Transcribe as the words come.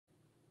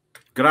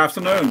Good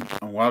afternoon,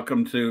 and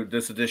welcome to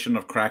this edition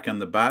of Crack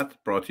and the Bat,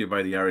 brought to you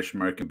by the Irish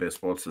American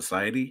Baseball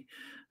Society.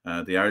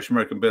 The Irish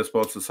American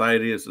Baseball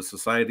Society is a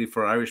society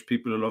for Irish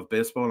people who love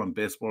baseball and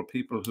baseball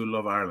people who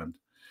love Ireland,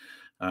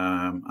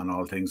 and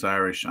all things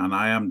Irish. And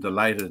I am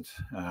delighted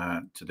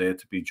today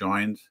to be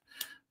joined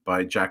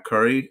by Jack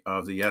Curry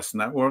of the Yes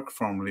Network,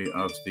 formerly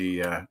of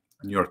the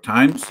New York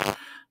Times.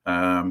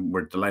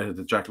 We're delighted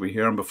that Jack will be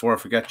here. And before I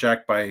forget,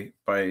 Jack, by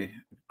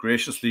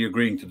graciously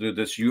agreeing to do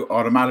this, you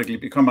automatically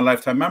become a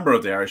lifetime member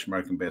of the Irish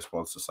American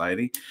Baseball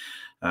Society.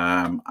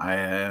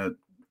 I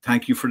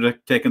thank you for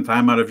taking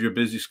time out of your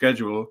busy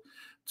schedule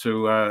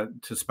to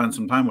spend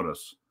some time with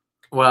us.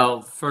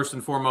 Well, first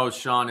and foremost,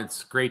 Sean,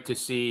 it's great to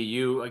see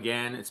you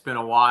again. It's been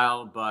a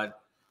while,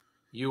 but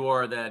you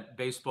are that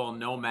baseball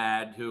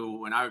nomad who,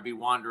 when I would be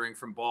wandering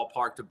from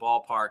ballpark to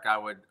ballpark, I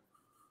would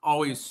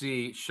always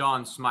see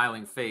Sean's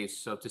smiling face.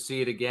 So to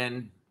see it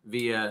again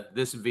via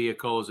this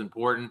vehicle is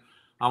important.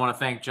 I want to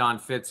thank John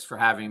Fitz for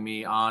having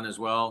me on as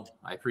well.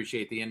 I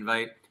appreciate the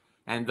invite.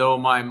 And though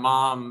my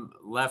mom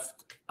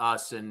left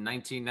us in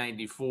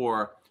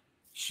 1994,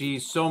 she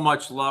so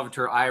much loved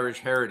her Irish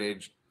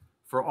heritage.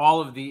 For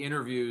all of the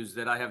interviews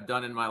that I have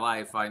done in my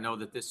life, I know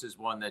that this is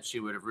one that she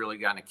would have really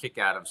gotten a kick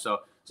out of. So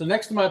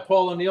next to my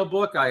Paul O'Neill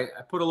book, I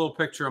put a little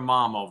picture of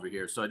Mom over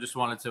here. So I just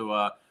wanted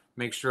to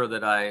make sure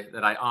that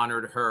I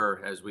honored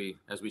her as we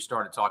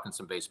started talking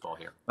some baseball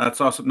here.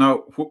 That's awesome.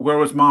 Now, where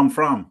was Mom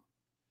from?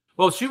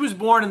 Well, she was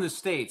born in the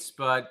States,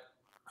 but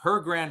her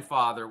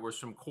grandfather was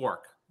from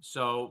Cork.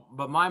 So,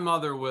 but my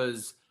mother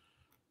was.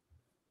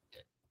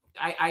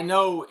 I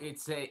know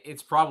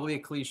it's probably a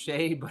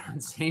cliche, but on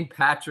St.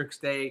 Patrick's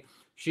Day,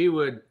 she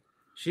would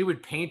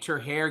paint her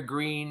hair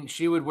green.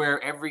 She would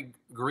wear every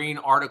green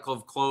article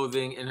of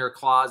clothing in her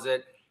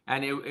closet.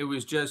 And it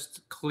was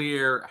just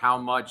clear how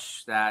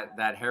much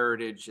that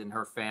heritage in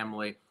her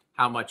family,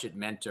 how much it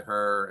meant to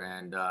her,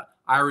 and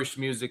Irish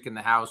music in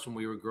the house when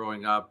we were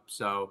growing up.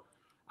 So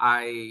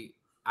I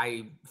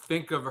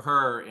think of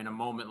her in a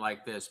moment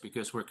like this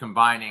because we're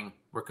combining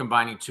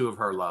two of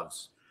her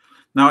loves.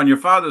 Now, on your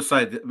father's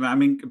side, I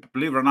mean,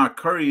 believe it or not,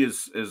 Curry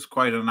is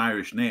quite an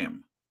Irish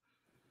name.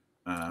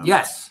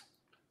 Yes.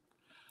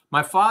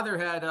 My father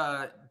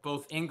had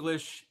both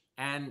English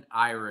and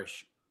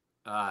Irish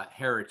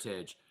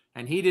heritage,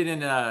 and he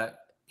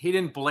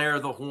didn't blare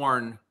the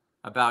horn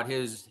about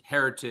his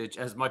heritage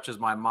as much as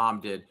my mom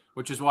did,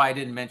 which is why I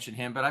didn't mention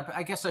him. But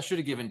I guess I should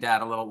have given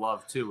Dad a little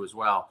love too as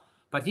well.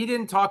 But he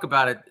didn't talk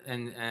about it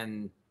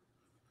and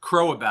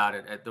crow about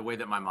it at the way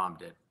that my mom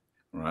did.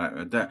 Right.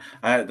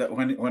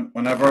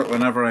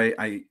 Whenever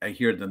I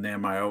hear the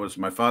name,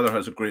 my father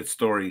has a great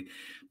story.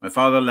 My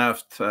father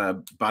left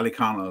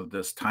Ballyconnell,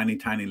 this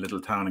tiny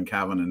little town in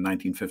Cavan, in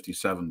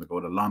 1957 to go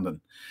to London,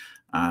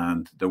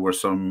 and there were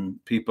some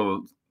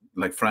people,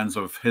 like friends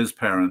of his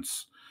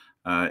parents,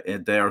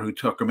 there who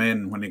took him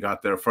in when he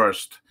got there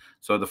first.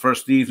 So the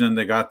first evening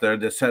they got there,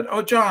 they said,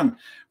 "Oh, John,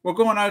 we're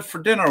going out for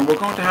dinner. We're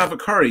going to have a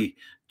curry.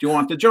 Do you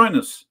want to join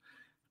us?"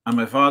 And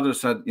my father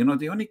said, "You know,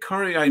 the only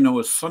Curry I know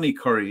is Sonny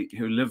Curry,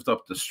 who lived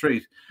up the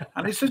street."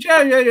 And he said,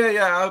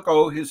 yeah, I'll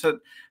go. He said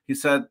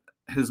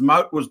his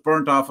mouth was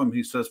burnt off him,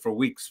 he says, for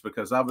weeks,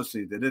 because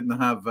obviously they didn't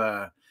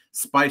have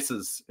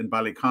spices in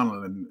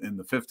Ballyconnell in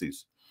the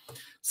 50s.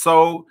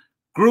 So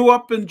grew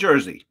up in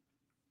Jersey.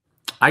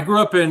 I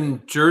grew up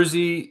in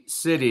Jersey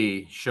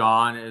City,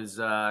 Sean. Is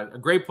a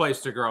great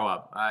place to grow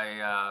up.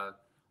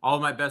 All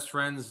of my best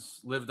friends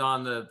lived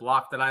on the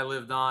block that I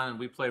lived on, and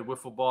we played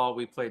wiffle ball.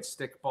 We played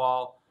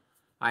stickball.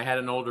 I had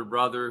an older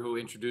brother who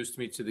introduced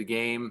me to the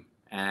game,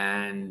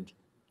 and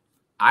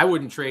I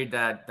wouldn't trade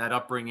that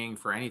upbringing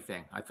for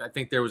anything. I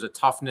think there was a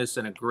toughness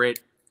and a grit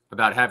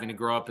about having to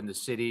grow up in the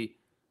city.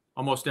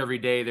 Almost every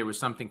day there was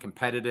something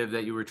competitive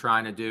that you were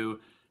trying to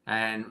do.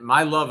 And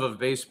my love of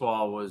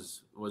baseball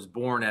was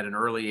born at an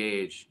early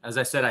age. As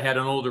I said, I had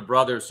an older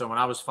brother, so when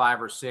I was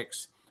 5 or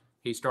 6,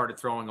 he started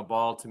throwing a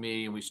ball to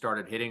me, and we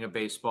started hitting a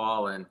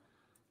baseball. And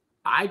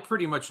I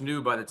pretty much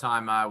knew by the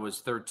time I was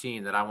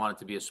 13 that I wanted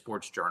to be a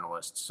sports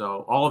journalist.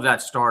 So all of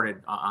that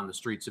started on the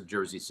streets of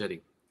Jersey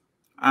City.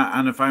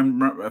 And if I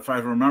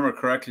remember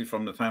correctly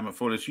from the time of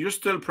footage, you're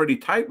still pretty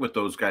tight with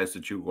those guys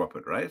that you grew up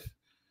with, right?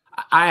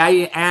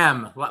 I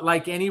am.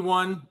 Like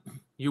anyone,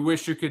 you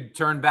wish you could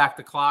turn back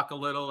the clock a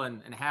little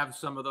and have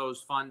some of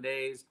those fun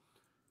days,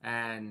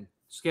 and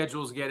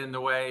schedules get in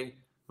the way.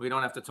 We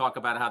don't have to talk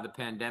about how the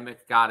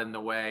pandemic got in the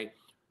way,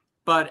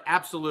 but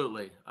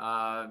absolutely.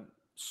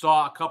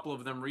 Saw a couple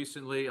of them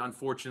recently,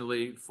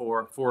 unfortunately,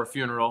 for a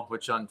funeral,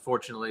 which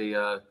unfortunately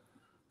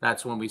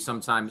that's when we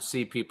sometimes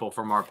see people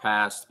from our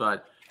past.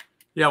 But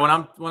yeah,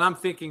 when I'm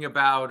thinking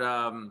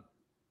about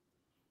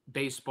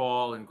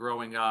baseball and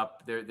growing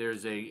up,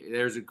 there's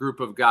a group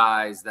of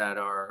guys that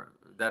are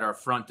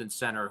front and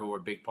center who are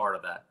a big part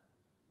of that.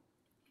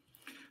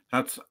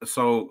 That's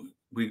so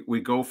we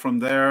go from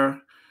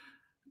there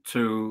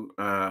to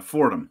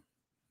Fordham,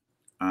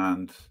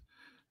 and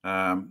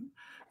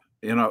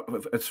You know,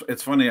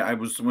 it's funny. I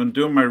was when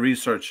doing my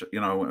research.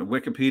 You know,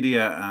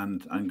 Wikipedia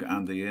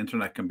and the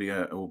internet can be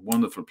a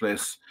wonderful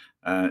place.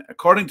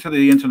 According to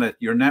the internet,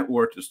 your net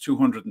worth is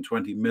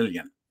 220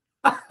 million.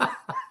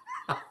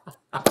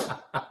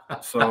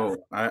 So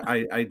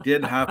I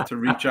did have to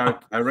reach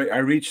out. I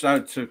reached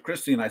out to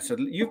Christy and I said,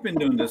 "You've been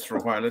doing this for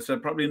a while." I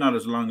said, "Probably not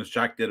as long as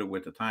Jack did it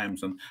with the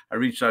Times." And I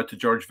reached out to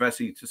George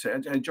Vesey to say,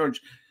 "Hey,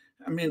 George,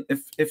 I mean,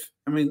 if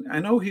I mean, I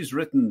know he's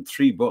written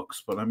 3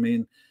 books, but I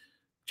mean,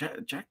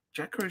 Jack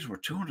Curry's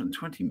worth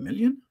 220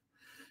 million."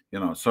 You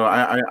know, so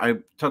I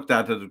took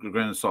that as a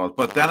grain of salt.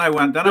 But then I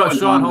went. Then No, I went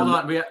Sean, on.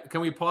 hold on.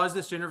 Can we pause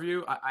this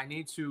interview? I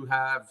need to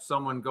have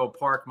someone go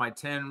park my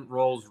 10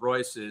 Rolls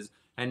Royces,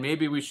 and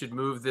maybe we should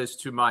move this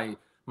to my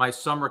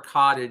summer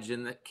cottage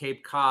in the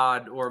Cape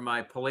Cod or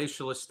my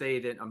palatial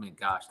estate. And I mean,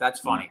 gosh, that's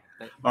funny.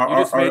 You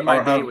just made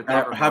my day with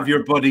that. Have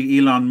your buddy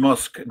Elon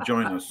Musk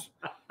join us.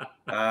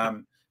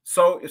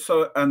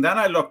 So, and then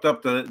I looked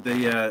up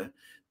the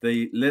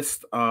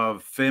list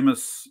of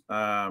famous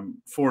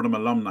Fordham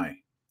alumni.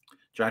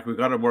 Jack, we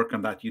got to work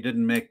on that. You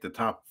didn't make the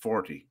top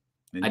 40.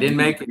 I didn't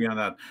make it. On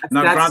that.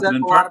 Now, granted,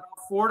 a lot about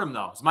Fordham,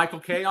 though. Is Michael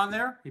Kay on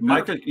there?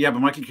 Michael, yeah, but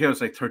Michael Kay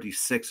was like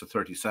 36 or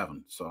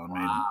 37. So I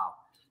mean, wow.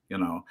 You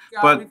know,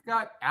 we've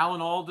got Alan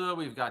Alda,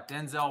 we've got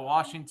Denzel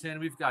Washington,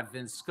 we've got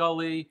Vince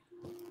Scully.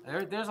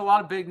 There's a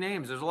lot of big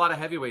names. There's a lot of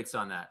heavyweights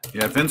on that.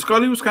 Yeah, Vince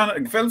Scully was kind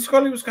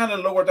of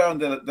lower down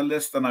the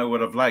list than I would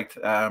have liked,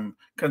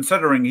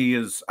 considering he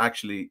is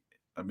actually.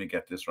 Let me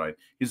get this right.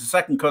 He's a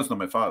second cousin of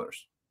my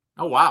father's.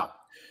 Oh wow.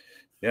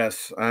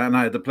 Yes, and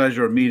I had the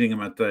pleasure of meeting him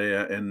at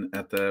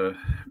the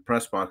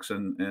press box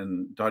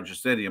in Dodger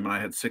Stadium, and I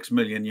had 6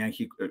 million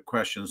Yankee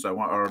questions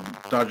or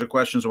Dodger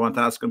questions I want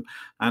to ask him,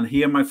 and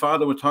he and my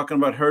father were talking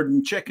about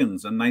herding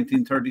chickens in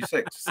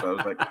 1936. So I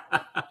was like,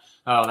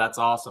 "Oh, that's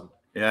awesome."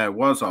 Yeah, it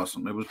was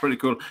awesome. It was pretty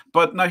cool.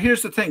 But now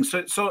here's the thing.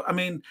 So I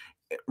mean,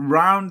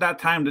 around that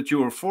time that you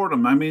were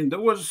Fordham, I mean,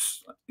 there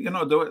was, you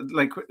know,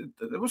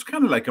 it was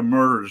kind of like a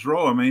murderer's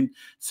row. I mean,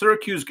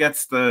 Syracuse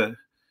gets the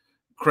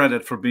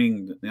credit for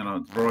being, you know,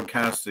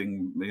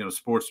 broadcasting, you know,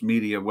 sports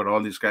media with all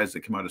these guys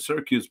that came out of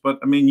Syracuse. But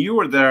I mean, you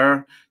were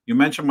there. You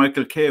mentioned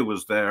Michael Kay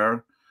was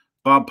there.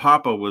 Bob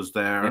Papa was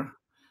there. Yeah.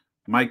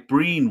 Mike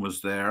Breen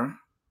was there.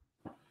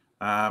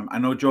 I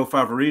know Joe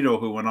Favorito,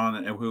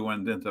 who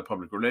went into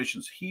public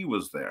relations. He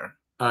was there.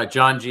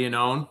 John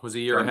Giannone was a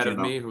year ahead of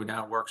me, who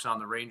now works on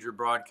the Ranger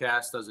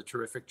broadcast, does a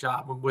terrific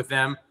job with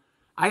them.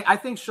 I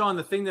think, Sean,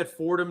 the thing that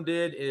Fordham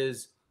did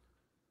is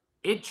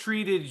it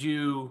treated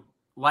you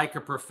like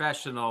a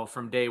professional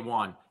from day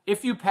one.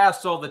 If you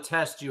passed all the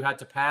tests you had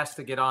to pass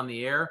to get on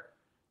the air,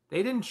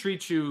 they didn't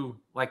treat you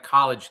like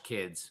college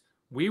kids.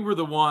 We were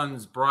the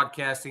ones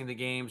broadcasting the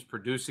games,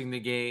 producing the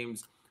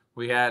games.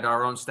 We had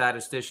our own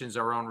statisticians,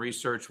 our own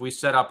research. We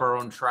set up our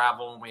own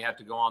travel, and we had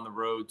to go on the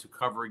road to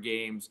cover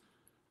games.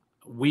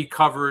 We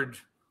covered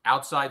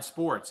outside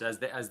sports as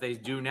they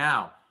do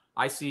now.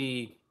 I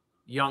see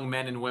young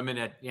men and women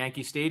at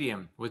Yankee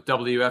Stadium with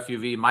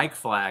WFUV mic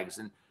flags,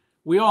 and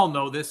we all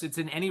know this. It's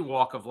in any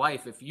walk of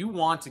life. If you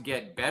want to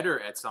get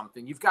better at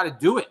something, you've got to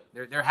do it.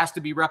 There has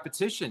to be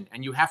repetition,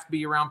 and you have to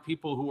be around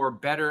people who are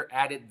better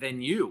at it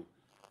than you.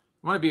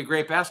 You want to be a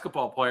great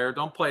basketball player,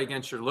 don't play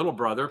against your little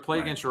brother, play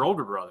against your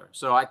older brother.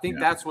 So I think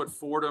that's what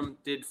Fordham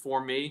did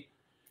for me.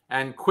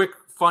 And quick,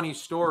 funny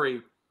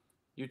story,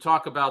 you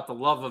talk about the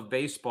love of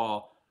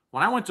baseball.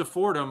 When I went to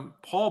Fordham,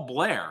 Paul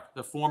Blair,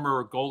 the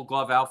former Gold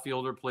Glove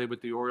outfielder, played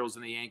with the Orioles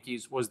and the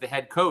Yankees, was the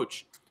head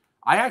coach.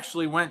 I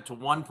actually went to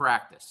one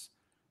practice,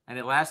 and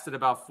it lasted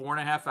about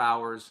 4.5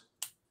 hours.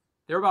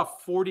 There were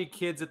about 40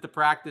 kids at the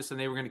practice, and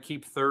they were going to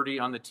keep 30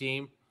 on the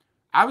team.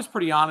 I was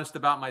pretty honest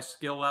about my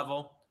skill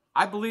level.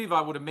 I believe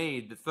I would have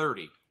made the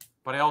 30,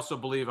 but I also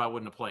believe I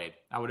wouldn't have played.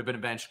 I would have been a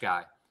bench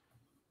guy.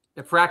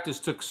 The practice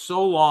took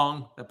so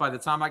long that by the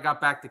time I got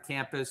back to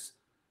campus,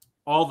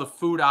 all the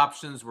food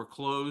options were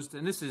closed.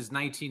 And this is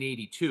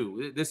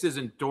 1982. This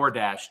isn't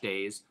DoorDash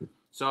days.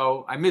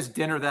 So I missed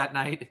dinner that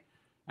night,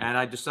 and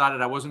I decided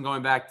I wasn't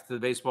going back to the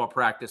baseball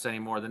practice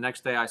anymore. The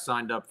next day I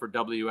signed up for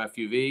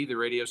WFUV, the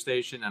radio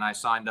station, and I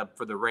signed up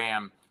for the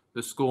RAM,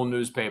 the school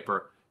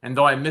newspaper. And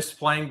though I missed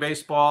playing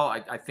baseball,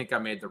 I think I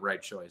made the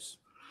right choice.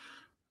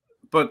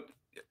 But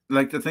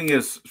like the thing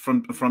is,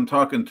 from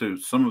talking to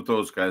some of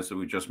those guys that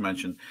we just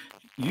mentioned,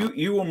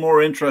 you were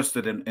more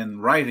interested in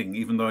writing,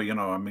 even though, you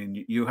know, I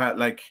mean, you had,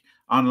 like,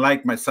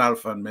 unlike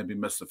myself and maybe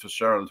Mr.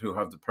 Fitzgerald, who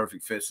have the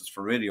perfect faces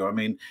for radio, I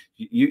mean,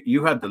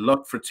 you had the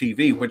look for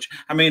TV, which,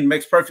 I mean,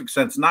 makes perfect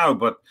sense now.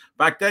 But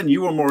back then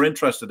you were more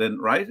interested in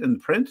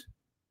print.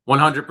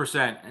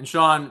 100%. And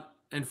Sean,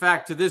 in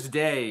fact, to this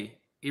day,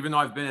 even though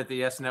I've been at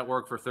the S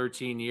Network for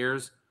 13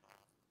 years,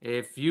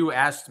 if you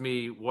asked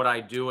me what I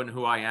do and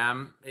who I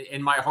am,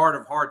 in my heart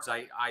of hearts,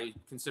 I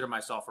consider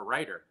myself a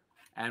writer.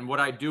 And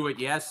what I do at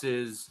Yes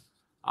is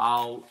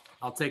I'll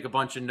take a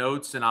bunch of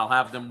notes and I'll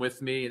have them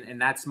with me, and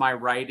that's my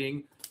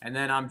writing. And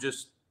then I'm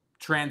just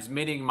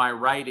transmitting my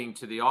writing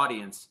to the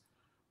audience.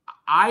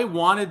 I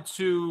wanted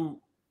to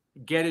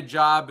get a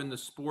job in the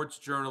sports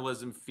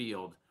journalism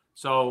field.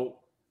 So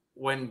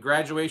when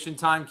graduation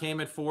time came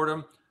at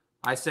Fordham,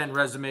 I sent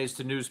resumes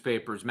to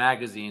newspapers,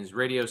 magazines,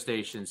 radio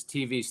stations,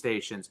 TV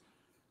stations.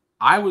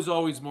 I was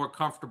always more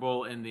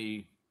comfortable in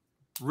the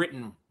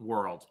written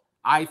world.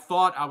 I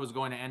thought I was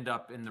going to end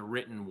up in the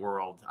written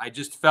world. I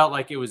just felt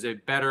like it was a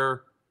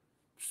better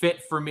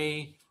fit for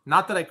me.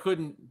 Not that I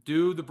couldn't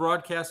do the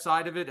broadcast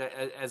side of it,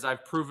 as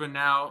I've proven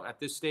now at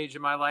this stage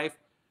in my life,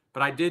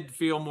 but I did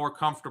feel more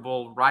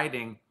comfortable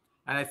writing.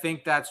 And I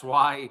think that's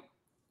why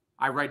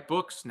I write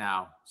books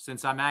now.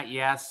 Since I'm at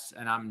Yes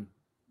and I'm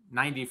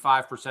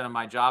 95% of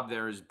my job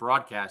there is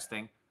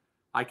broadcasting,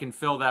 I can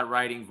fill that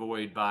writing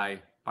void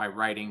by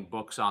writing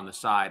books on the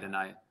side. And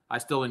I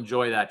still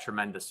enjoy that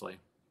tremendously.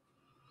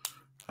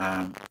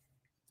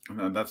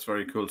 That's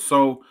very cool.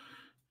 So,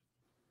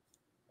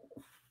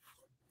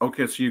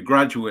 okay, so you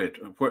graduate.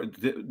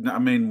 I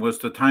mean, was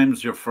the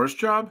Times your first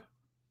job?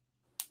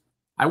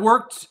 I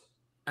worked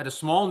at a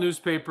small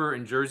newspaper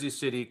in Jersey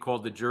City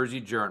called the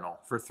Jersey Journal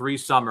for 3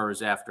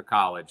 summers after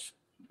college.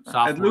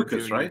 Ed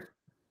Lucas, junior. Right?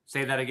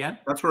 Say that again?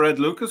 That's where Ed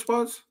Lucas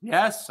was?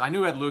 Yes, I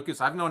knew Ed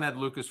Lucas. I've known Ed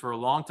Lucas for a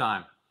long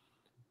time.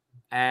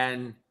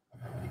 And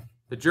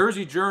the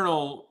Jersey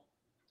Journal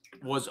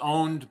was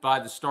owned by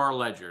the Star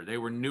Ledger. They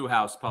were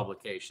Newhouse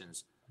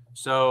publications.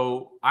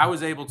 So I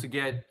was able to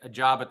get a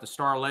job at the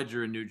Star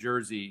Ledger in New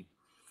Jersey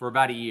for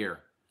about a year.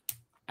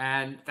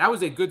 And that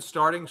was a good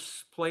starting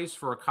place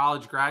for a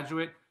college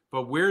graduate.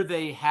 But where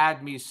they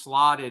had me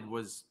slotted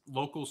was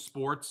local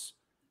sports.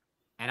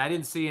 And I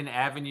didn't see an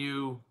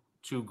avenue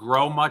to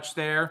grow much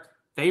there.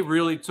 They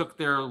really took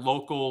their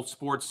local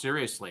sports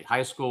seriously.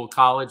 High school,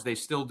 college, they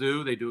still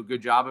do. They do a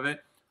good job of it.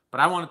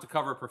 But I wanted to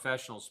cover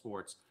professional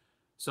sports.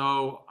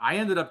 So I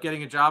ended up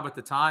getting a job at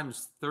the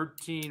Times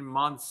 13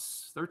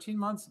 months,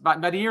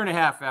 about a year and a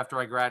half after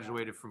I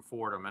graduated from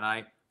Fordham. And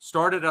I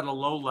started at a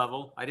low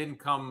level. I didn't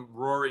come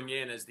roaring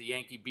in as the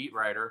Yankee beat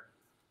writer.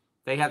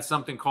 They had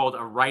something called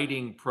a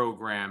writing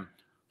program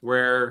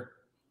where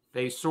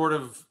they sort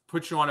of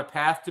put you on a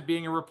path to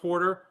being a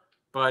reporter.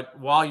 But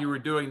while you were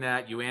doing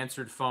that, you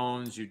answered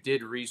phones, you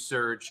did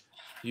research,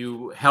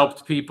 you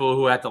helped people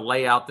who had to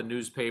lay out the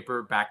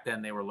newspaper. Back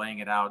then, they were laying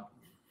it out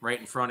right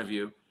in front of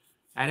you.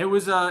 And it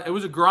was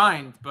a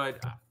grind,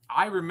 but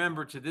I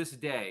remember to this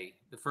day,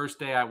 the first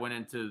day I went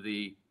into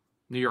the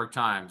New York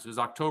Times. It was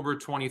October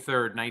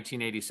 23rd,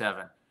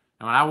 1987.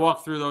 And when I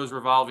walked through those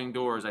revolving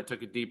doors, I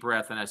took a deep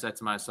breath and I said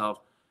to myself,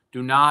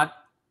 do not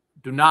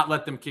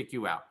let them kick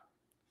you out.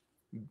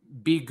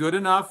 Be good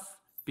enough,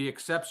 be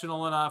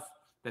exceptional enough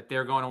that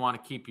they're going to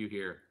want to keep you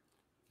here.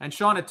 And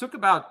Sean, it took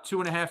about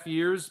 2.5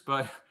 years,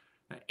 but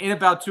in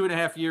about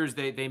 2.5 years,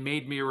 they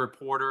made me a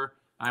reporter.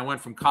 I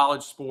went from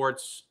college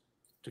sports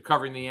to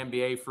covering the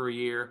NBA for a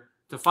year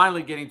to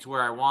finally getting to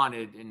where I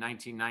wanted in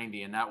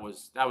 1990, and that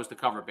was to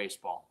cover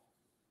baseball.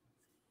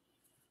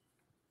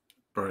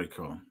 Very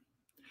cool.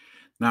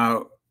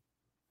 Now,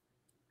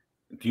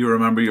 do you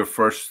remember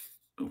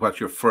what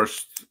your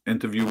first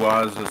interview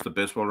was as the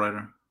baseball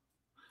writer?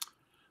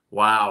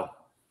 Wow.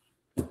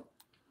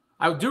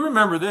 I do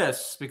remember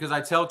this because I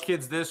tell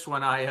kids this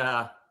when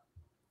I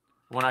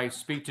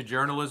speak to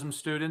journalism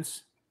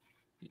students.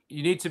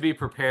 You need to be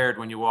prepared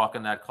when you walk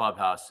in that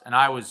clubhouse. And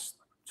I was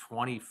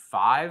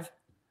 25,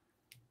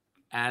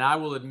 and I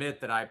will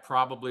admit that I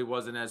probably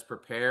wasn't as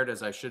prepared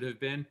as I should have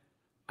been.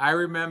 I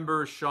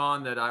remember,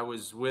 Sean, that I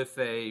was with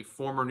a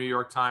former New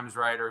York Times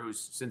writer who's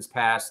since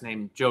passed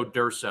named Joe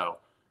Durso.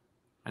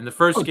 And the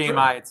first game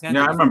I attended.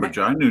 Yeah, I remember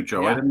Joe. I knew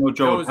Joe. Yeah, I didn't know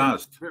Joe had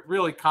passed. A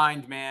really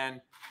kind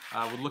man,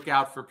 would look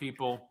out for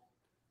people.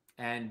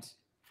 And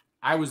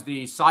I was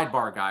the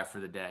sidebar guy for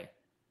the day.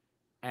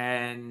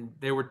 And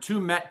there were 2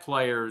 Met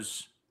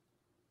players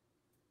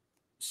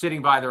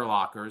sitting by their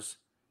lockers.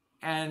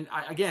 And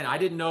I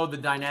didn't know the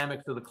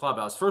dynamics of the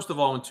clubhouse. First of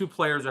all, when 2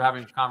 players are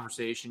having a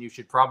conversation, you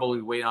should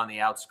probably wait on the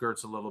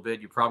outskirts a little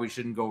bit. You probably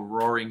shouldn't go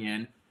roaring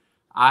in.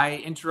 I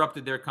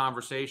interrupted their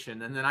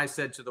conversation, and then I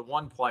said to the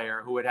one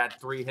player who had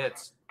 3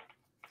 hits,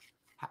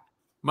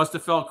 must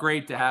have felt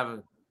great to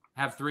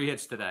have 3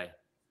 hits today.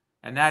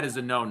 And that is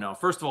a no-no.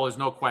 First of all, there's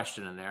no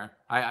question in there.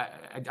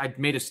 I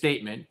made a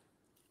statement,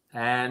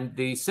 and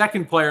the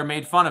second player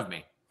made fun of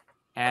me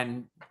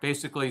and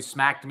basically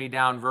smacked me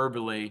down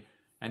verbally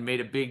and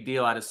made a big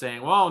deal out of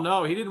saying, well,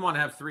 no, he didn't want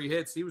to have 3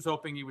 hits. He was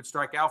hoping he would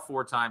strike out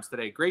 4 times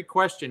today. Great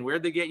question.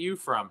 Where'd they get you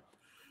from?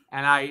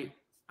 And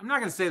I'm not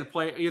going to say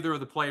either of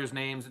the players'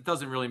 names. It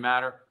doesn't really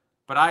matter.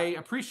 But I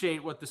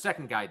appreciate what the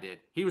second guy did.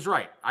 He was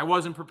right. I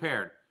wasn't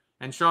prepared.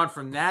 And Sean,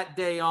 from that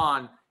day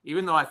on,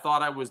 even though I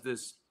thought I was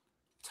this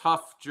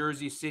tough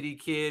Jersey City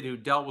kid who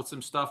dealt with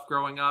some stuff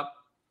growing up,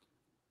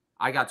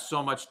 I got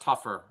so much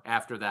tougher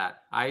after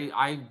that.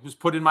 I was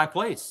put in my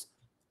place.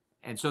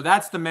 And so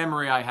that's the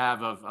memory I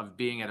have of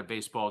being at a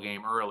baseball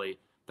game early,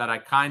 that I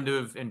kind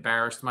of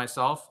embarrassed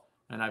myself,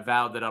 and I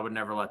vowed that I would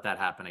never let that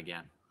happen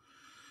again.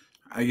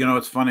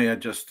 It's funny.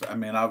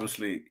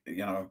 Obviously,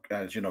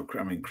 as you know,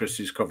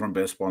 Christy's covering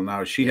baseball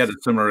now. She had a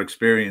similar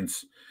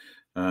experience.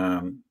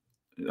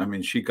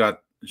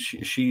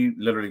 She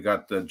literally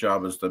got the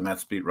job as the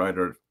Mets beat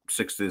writer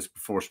 6 days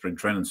before spring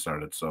training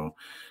started, so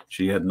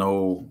she had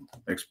no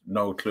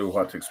clue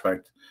what to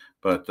expect.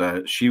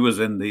 But she was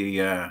in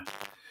the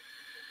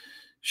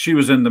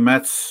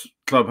Mets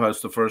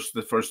clubhouse the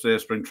first day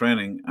of spring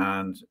training,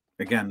 and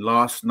again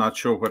lost, not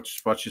sure what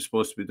she's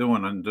supposed to be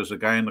doing. And there's a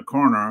guy in the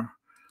corner,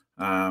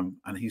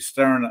 and he's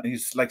staring at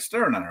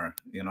her,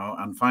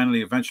 And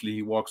eventually,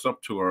 he walks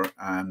up to her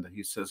and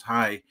he says,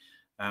 "Hi,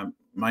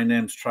 my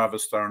name's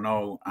Travis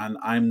Darno, and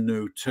I'm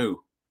new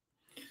too."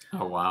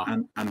 Oh wow!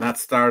 And that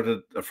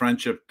started a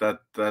friendship that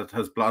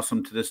has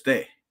blossomed to this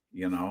day.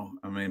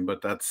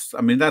 But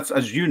that's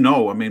as you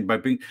know, by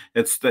being,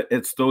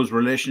 it's those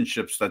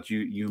relationships that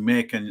you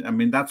make,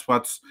 and that's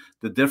what's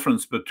the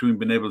difference between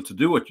being able to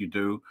do what you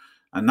do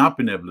and not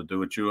being able to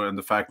do it, and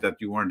the fact that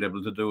you weren't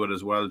able to do it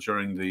as well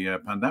during the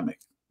pandemic.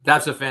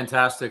 That's a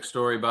fantastic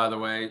story, by the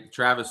way.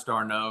 Travis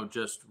Darno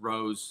just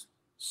rose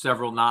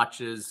several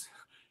notches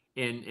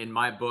in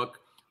my book.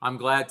 I'm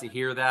glad to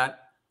hear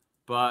that.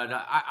 But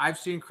I've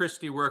seen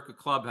Christy work a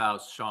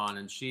clubhouse, Sean,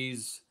 and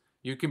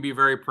you can be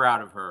very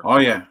proud of her. Oh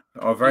yeah,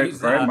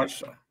 very much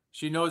so.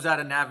 She knows how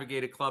to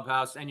navigate a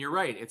clubhouse, and you're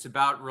right. It's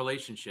about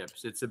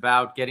relationships. It's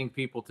about getting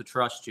people to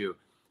trust you.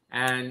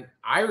 And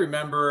I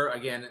remember,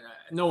 again,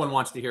 no one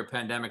wants to hear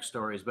pandemic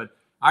stories, but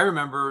I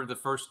remember the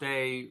first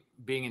day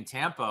being in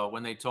Tampa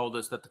when they told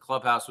us that the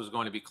clubhouse was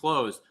going to be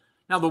closed.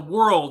 Now, the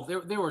world,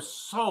 there were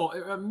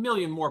a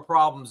million more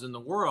problems in the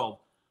world,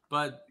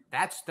 but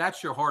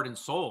that's your heart and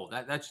soul.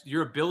 That's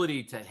your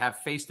ability to have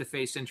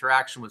face-to-face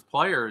interaction with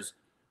players.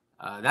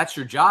 That's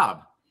your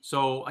job.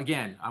 So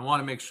again, I want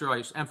to make sure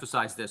I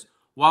emphasize this.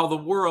 While the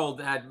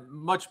world had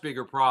much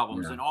bigger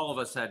problems, and all of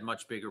us had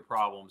much bigger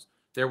problems,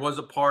 there was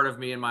a part of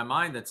me in my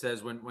mind that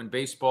says when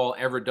baseball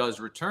ever does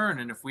return,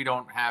 and if we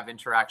don't have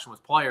interaction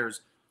with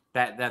players,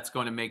 that's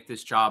going to make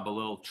this job a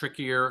little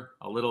trickier,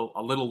 a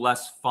little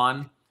less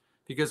fun.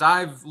 Because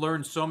I've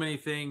learned so many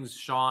things,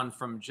 Sean,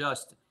 from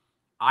just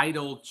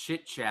idle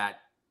chit chat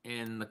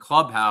in the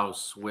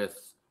clubhouse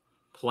with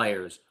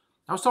players.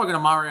 I was talking to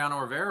Mariano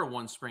Rivera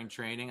one spring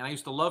training, and I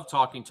used to love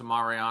talking to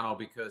Mariano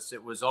because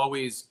it was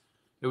always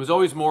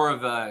more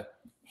of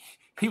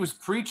he was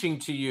preaching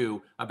to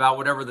you about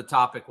whatever the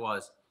topic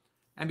was.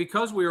 And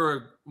because we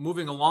were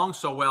moving along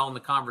so well in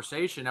the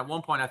conversation, at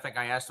one point I think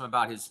I asked him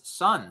about his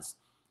sons,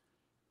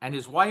 and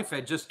his wife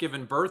had just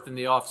given birth in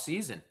the off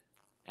season,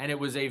 and it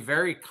was a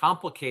very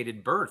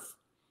complicated birth.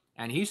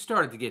 And he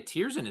started to get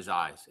tears in his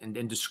eyes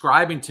and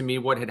describing to me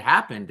what had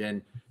happened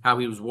and how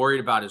he was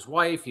worried about his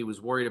wife. He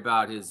was worried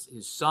about his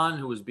son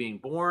who was being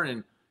born.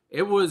 And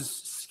it was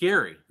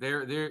scary. I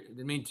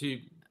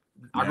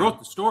wrote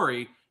the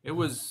story. It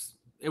was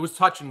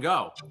touch and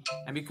go.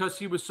 And because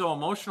he was so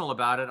emotional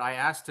about it, I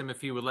asked him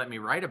if he would let me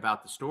write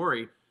about the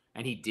story.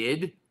 And he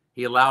did.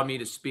 He allowed me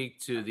to speak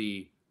to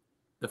the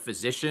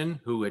physician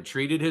who had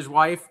treated his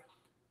wife.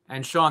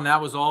 And Sean, that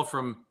was all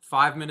from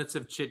 5 minutes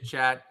of chit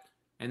chat,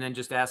 and then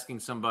just asking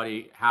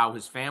somebody how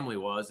his family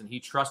was, and he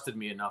trusted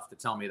me enough to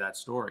tell me that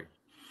story.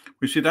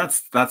 You see,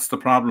 that's the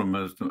problem.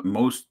 Is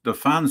the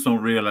fans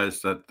don't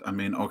realize that.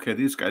 Okay,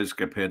 these guys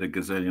get paid $1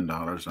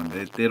 gazillion, and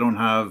they don't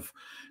have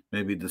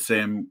maybe the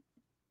same,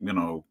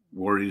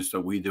 worries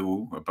that we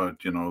do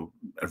about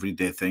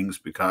everyday things,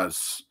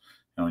 because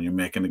you're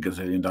making $1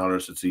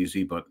 gazillion. It's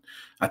easy, but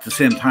at the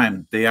same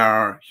time, they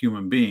are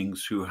human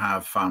beings who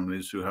have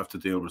families who have to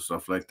deal with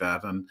stuff like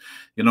that, and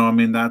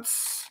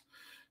that's.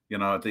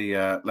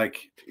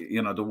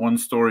 The one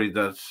story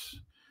that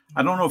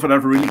I don't know if it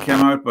ever really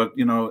came out, but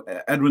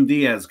Edwin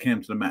Diaz came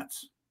to the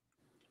Mets,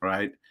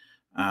 right?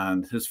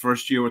 And his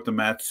first year with the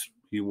Mets,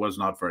 he was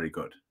not very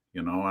good,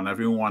 and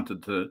everyone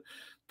wanted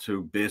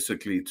to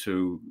basically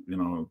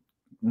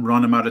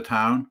run him out of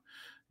town,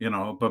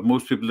 but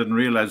most people didn't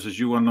realize, as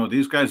you well know,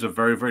 these guys are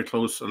very, very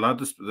close. A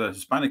lot of the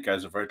Hispanic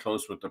guys are very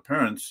close with their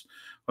parents.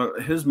 Well,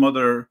 his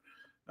mother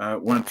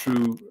went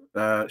through,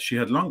 she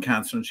had lung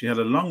cancer and she had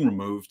a lung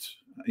removed,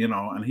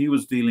 and he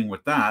was dealing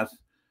with that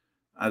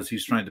as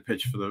he's trying to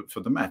pitch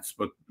for the Mets.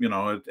 But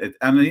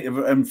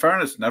in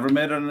fairness, never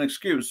made it an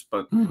excuse.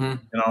 But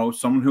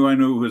someone who I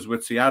knew who was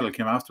with Seattle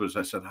came afterwards.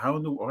 I said,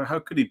 how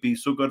could he be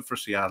so good for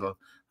Seattle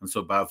and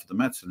so bad for the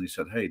Mets? And he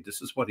said, hey,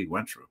 this is what he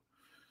went through.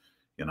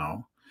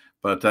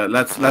 But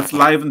let's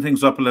liven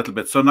things up a little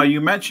bit. So now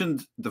you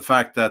mentioned the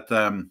fact that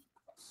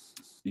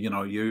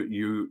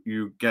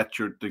you get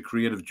the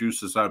creative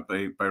juices out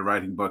by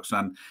writing books.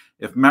 And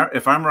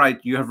if I'm right,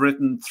 you have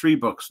written 3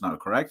 books now,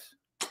 correct?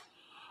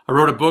 I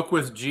wrote a book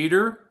with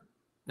Jeter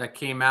that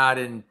came out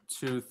in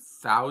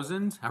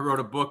 2000. I wrote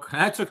a book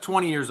that took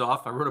 20 years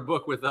off. I wrote a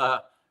book with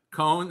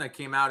Cone that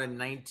came out in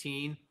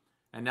 19.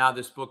 And now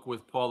this book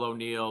with Paul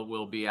O'Neill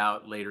will be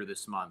out later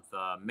this month,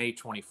 May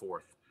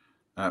 24th.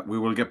 We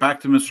will get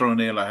back to Mr.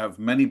 O'Neill. I have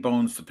many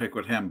bones to pick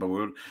with him, but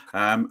we'll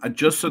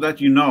just so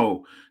that you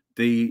know,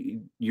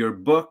 your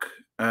book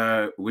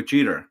with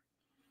Jeter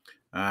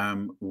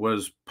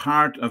was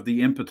part of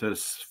the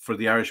impetus for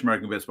the Irish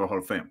American Baseball Hall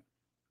of Fame.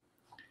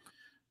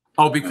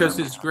 Oh, because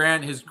his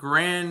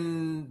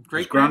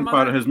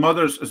great-grandfather, his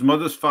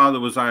mother's father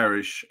was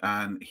Irish,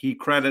 and he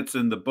credits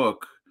in the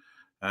book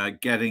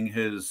getting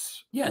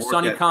his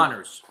Sonny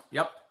Connors.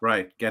 Yep.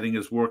 Right, getting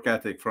his work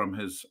ethic from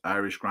his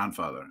Irish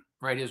grandfather.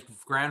 Right, his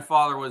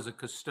grandfather was a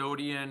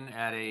custodian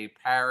at a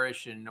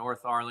parish in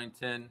North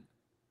Arlington.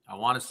 I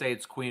want to say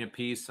it's Queen of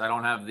Peace. I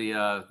don't have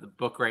the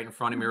book right in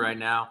front of me right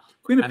now.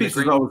 Queen of Peace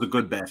is always a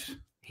good bet.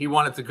 He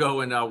wanted to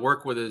go and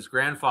work with his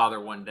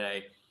grandfather one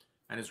day,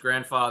 and his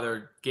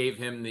grandfather gave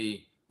him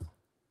the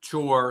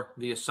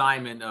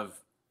assignment of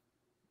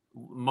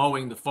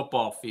mowing the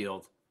football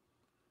field.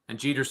 And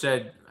Jeter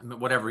said,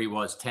 whatever he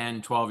was,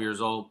 10, 12 years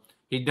old,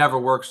 he'd never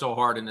worked so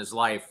hard in his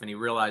life, and he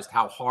realized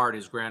how hard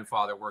his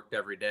grandfather worked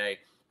every day.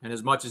 And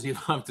as much as he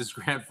loved his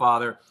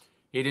grandfather,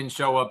 he didn't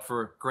show up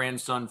for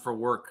grandson for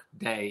work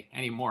day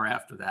anymore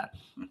after that.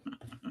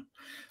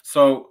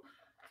 So,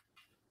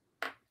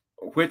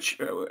 which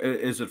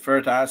is it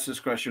fair to ask this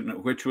question?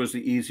 Which was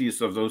the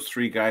easiest of those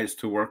three guys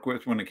to work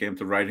with when it came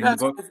to writing the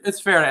book? It's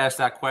fair to ask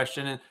that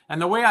question,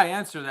 and the way I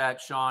answer that,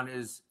 Sean,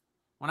 is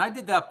when I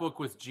did that book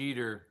with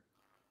Jeter,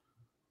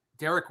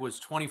 Derek was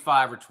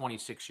 25 or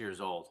 26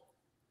 years old.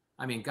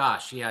 I mean,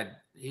 gosh, he had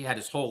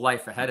his whole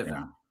life ahead of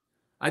him.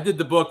 I did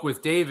the book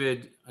with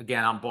David.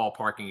 Again, I'm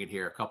ballparking it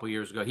here. A couple of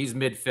years ago, he's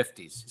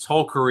mid-50s. His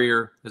whole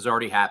career has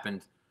already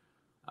happened.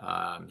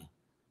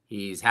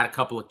 He's had a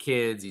couple of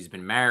kids. He's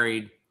been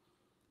married.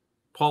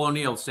 Paul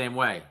O'Neill, same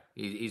way.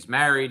 He's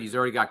married. He's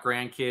already got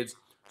grandkids.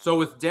 So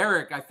with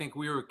Derek, I think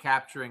we were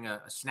capturing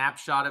a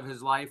snapshot of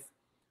his life.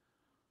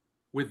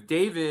 With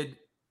David,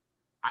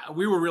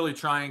 we were really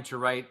trying to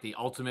write the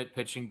ultimate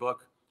pitching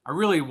book. I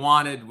really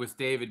wanted, with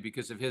David,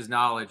 because of his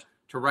knowledge,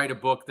 to write a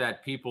book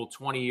that people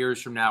 20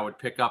 years from now would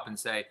pick up and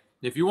say,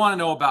 if you want to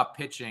know about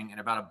pitching and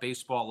about a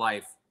baseball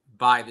life,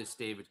 buy this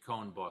David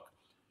Cohn book.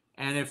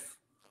 And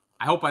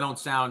I hope I don't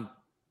sound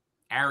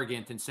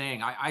arrogant in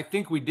saying, I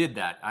think we did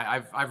that.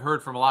 I've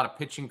heard from a lot of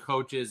pitching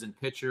coaches and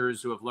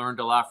pitchers who have learned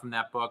a lot from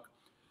that book.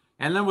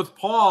 And then with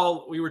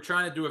Paul, we were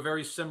trying to do a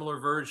very similar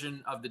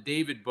version of the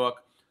David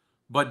book,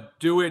 but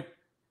do it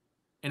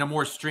in a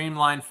more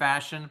streamlined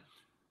fashion.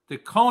 The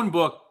Cohn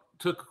book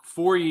took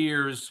 4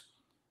 years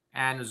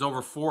and is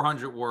over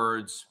 400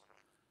 words.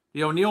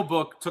 The O'Neill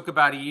book took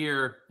about a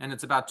year, and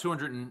it's about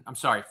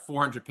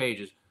 400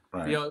 pages.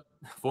 Right.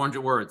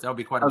 400 words. That would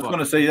be quite a book. I was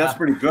going to say, that's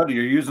pretty good.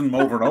 You're using them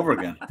over and over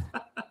again.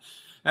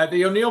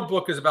 The O'Neill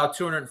book is about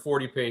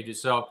 240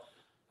 pages. So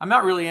I'm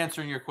not really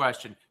answering your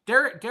question.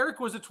 Derek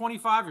was a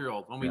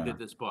 25-year-old when we did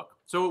this book.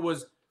 So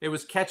it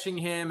was catching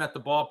him at the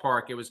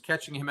ballpark. It was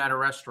catching him at a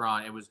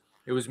restaurant.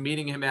 It was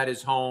meeting him at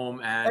his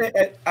home. And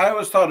I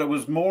always thought it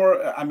was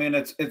more, I mean,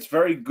 it's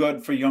very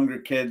good for younger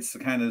kids to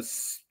kind of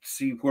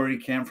see where he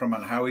came from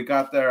and how he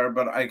got there.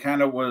 But I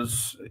kind of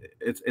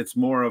it's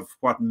more of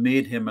what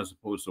made him as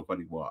opposed to what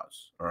he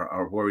was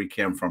or where he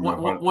came from.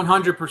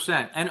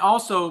 100%. And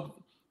also,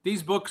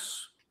 these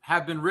books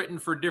have been written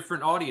for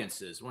different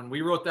audiences. When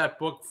we wrote that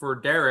book for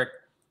Derek,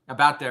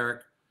 about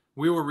Derek,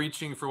 we were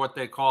reaching for what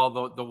they call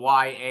the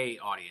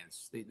YA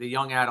audience, the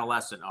young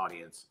adolescent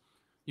audience.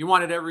 You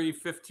wanted every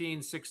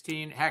 15,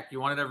 16, heck, you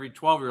wanted every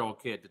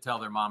 12-year-old kid to tell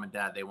their mom and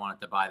dad they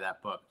wanted to buy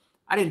that book.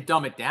 I didn't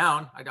dumb it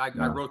down.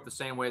 I wrote the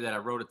same way that I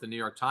wrote at the New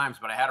York Times,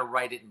 but I had to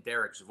write it in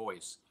Derek's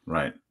voice.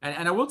 Right.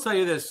 And I will tell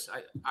you this.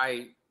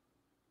 I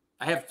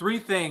have three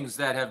things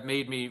that have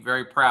made me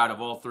very proud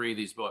of all three of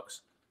these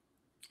books.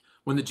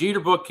 When the Jeter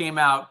book came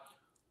out,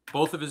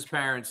 both of his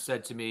parents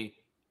said to me,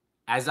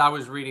 as I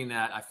was reading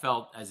that, I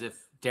felt as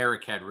if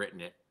Derek had written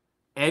it.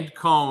 Ed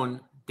Cohn,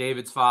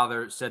 David's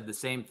father, said the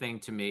same thing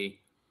to me.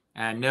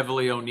 And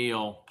Neville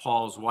O'Neill,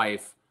 Paul's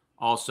wife,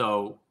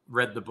 also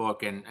read the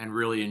book and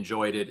really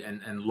enjoyed it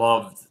and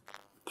loved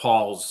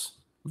Paul's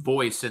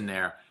voice in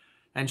there.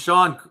 And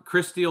Sean,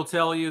 Christy will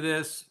tell you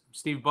this,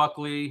 Steve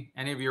Buckley,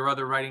 any of your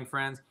other writing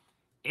friends,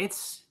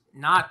 it's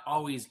not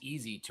always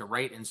easy to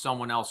write in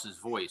someone else's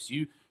voice.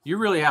 You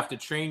really have to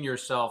train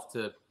yourself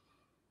to,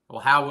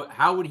 well,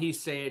 how would he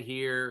say it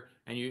here?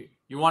 And you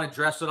want to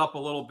dress it up a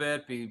little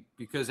bit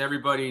because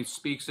everybody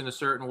speaks in a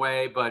certain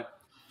way, but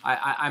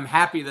I'm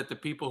happy that the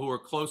people who are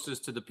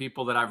closest to the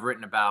people that I've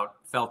written about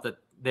felt that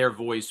their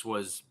voice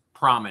was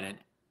prominent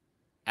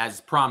as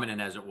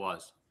it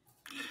was.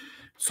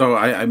 So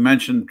I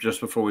mentioned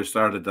just before we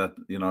started that,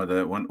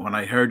 that when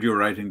I heard you were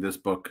writing this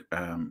book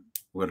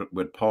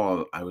with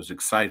Paul, I was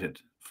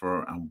excited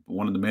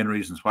one of the main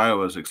reasons why I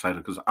was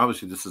excited, because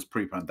obviously this is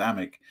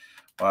pre-pandemic,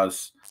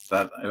 was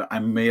that I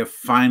may have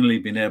finally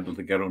been able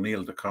to get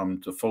O'Neill to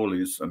come to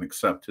Foley's and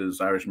accept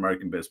his Irish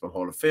American Baseball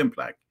Hall of Fame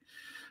plaque.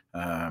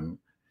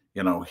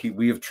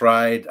 We have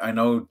tried. I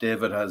know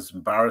David has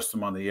embarrassed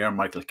him on the air.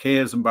 Michael Kay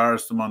has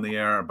embarrassed him on the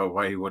air about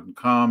why he wouldn't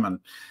come. And,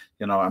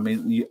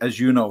 as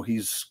you know,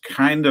 he's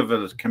can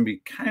be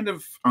kind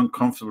of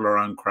uncomfortable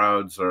around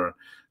crowds or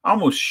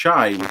almost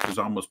shy, which is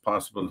almost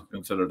possible to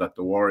consider that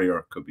the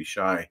Warrior could be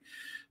shy.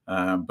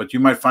 But you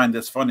might find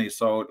this funny.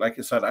 So, like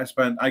I said, I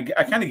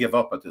kind of give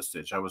up at this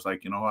stage. I was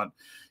like, you know what,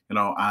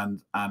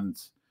 and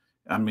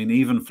I mean,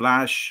 even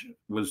Flash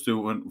was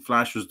doing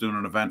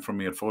an event for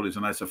me at Foley's,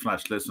 and I said,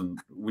 Flash, listen,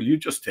 will you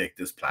just take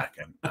this plaque?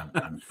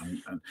 And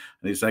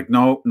he's like,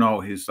 no.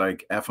 He's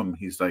like, F him.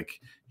 He's like,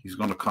 he's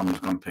going to come. He's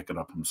going to pick it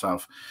up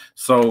himself.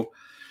 So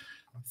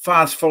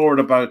fast forward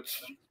about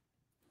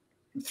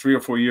 3 or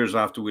 4 years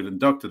after we'd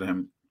inducted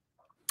him,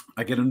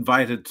 I get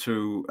invited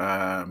to,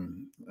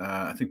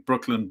 I think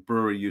Brooklyn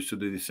Brewery used to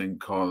do this thing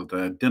called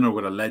Dinner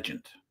with a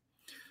Legend.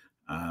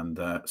 And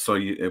so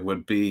it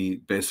would be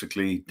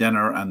basically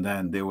dinner, and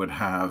then they would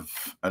have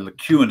a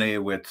Q&A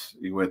with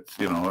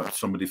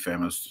somebody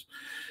famous,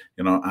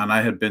 and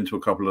I had been to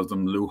a couple of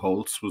them. Lou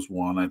Holtz was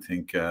one, I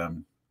think.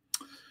 Lou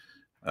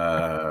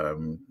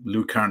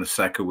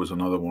Carnesecca was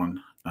another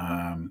one.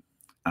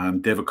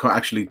 And David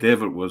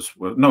was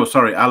no,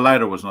 sorry, Al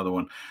Leiter was another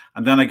one.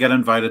 And then I get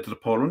invited to the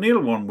Paul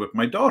O'Neill one with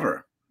my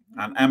daughter,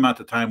 and Emma at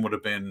the time would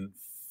have been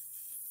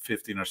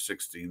 15 or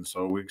 16.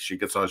 So she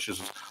gets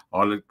she's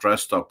all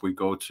dressed up. We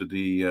go to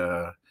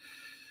the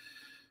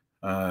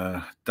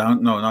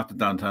not the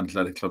Downtown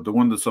Athletic Club, the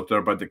one that's up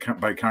there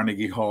by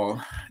Carnegie Hall,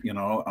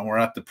 and we're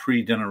at the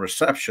pre-dinner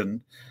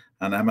reception,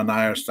 and Emma and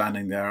I are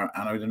standing there,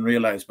 and I didn't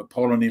realize, but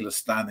Paul O'Neill is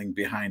standing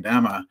behind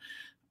Emma,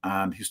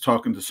 and he's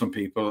talking to some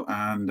people,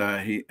 and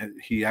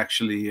he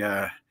actually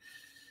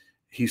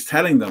he's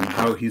telling them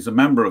how he's a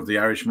member of the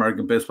Irish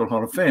American Baseball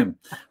Hall of Fame.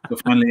 So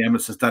finally, Emma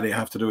says, Daddy, I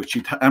have to do it.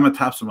 Emma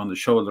taps him on the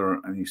shoulder,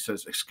 and he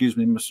says, excuse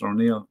me, Mr.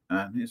 O'Neill.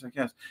 And he's like,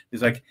 yes.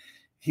 He's like,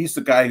 he's the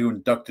guy who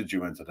inducted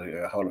you into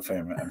the Hall of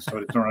Fame. And so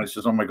he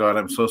says, oh my God,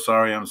 I'm so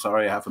sorry. I'm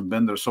sorry I haven't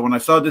been there. So when I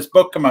saw this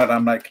book come out,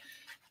 I'm like,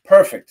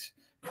 perfect.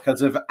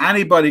 Because if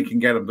anybody can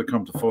get him to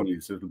come to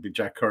Foley's, it'll be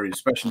Jack Curry,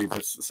 especially if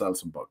it's to sell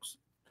some books.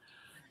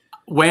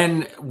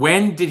 When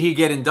did he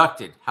get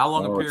inducted? How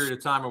long a period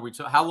of time are we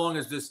how long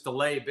has this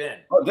delay been?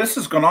 Oh, this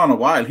has gone on a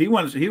while. He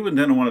went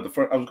in one of the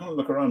first. I was going to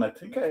look around. I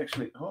think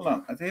hold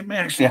on. I think I may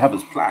actually have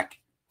his plaque.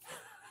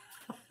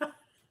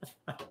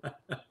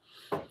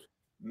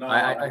 No,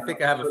 I think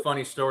I have a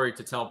funny story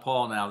to tell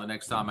Paul now the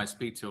next time I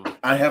speak to him.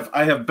 I have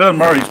Bill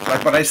Murray's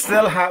plaque, but I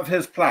still have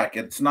his plaque.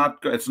 It's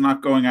not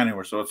going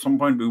anywhere. So at some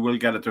point we will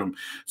get it to him.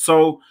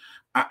 So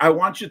I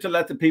want you to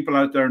let the people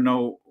out there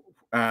know.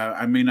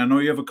 I mean, I know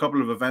you have a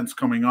couple of events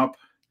coming up.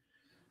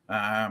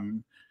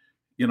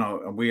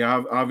 We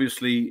have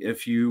obviously,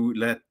 if you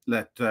let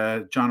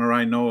John or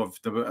I know of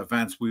the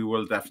events, we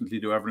will definitely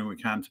do everything we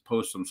can to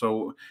post them.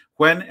 So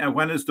when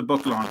is the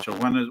book launch, or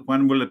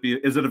when will it be?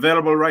 Is it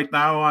available right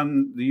now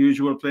on the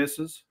usual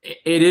places?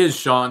 It is,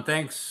 Sean.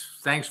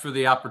 Thanks for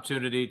the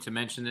opportunity to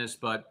mention this.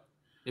 But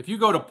if you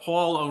go to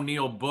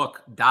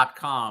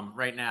pauloneillbook.com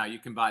right now, you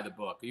can buy the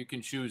book. You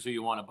can choose who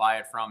you want to buy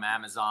it from: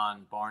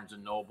 Amazon, Barnes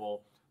and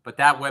Noble. But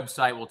that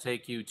website will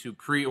take you to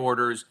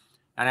pre-orders.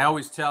 And I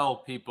always tell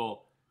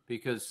people,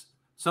 because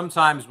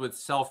sometimes with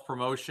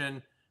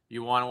self-promotion,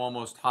 you want to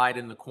almost hide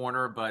in the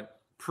corner, but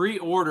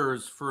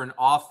pre-orders for an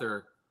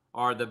author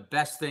are the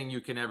best thing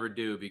you can ever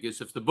do,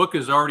 because if the book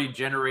is already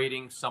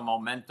generating some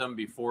momentum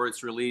before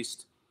it's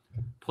released,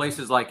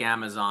 places like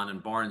Amazon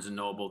and Barnes and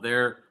Noble,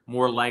 they're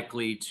more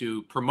likely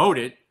to promote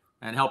it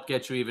and help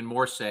get you even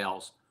more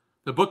sales.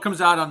 The book comes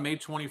out on May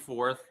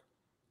 24th.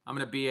 I'm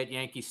going to be at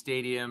Yankee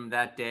Stadium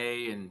that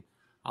day, and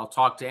I'll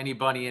talk to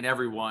anybody and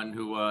everyone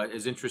who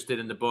is interested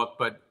in the book.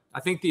 But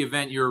I think the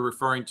event you're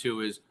referring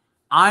to is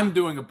I'm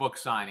doing a book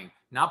signing,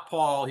 not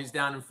Paul. He's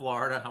down in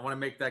Florida. I want to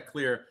make that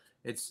clear.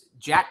 It's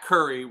Jack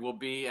Curry will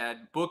be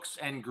at Books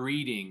and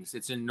Greetings.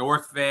 It's in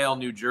Northvale,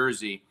 New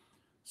Jersey.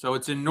 So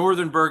it's in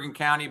northern Bergen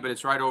County, but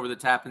it's right over the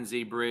Tappan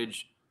Zee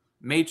Bridge.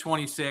 May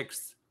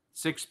 26th,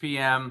 6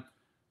 p.m.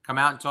 Come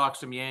out and talk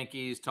some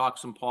Yankees, talk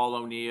some Paul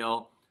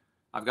O'Neill.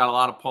 I've got a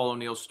lot of Paul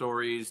O'Neill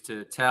stories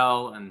to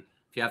tell, and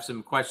if you have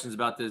some questions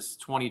about this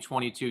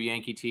 2022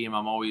 Yankee team,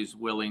 I'm always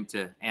willing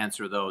to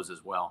answer those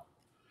as well.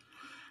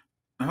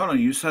 Hold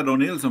on, you said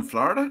O'Neill's in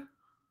Florida?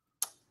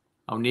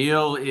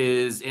 O'Neill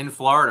is in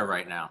Florida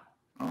right now.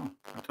 Oh,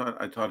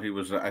 I thought he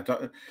was. I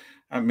thought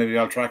maybe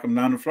I'll track him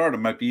down in Florida.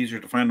 It might be easier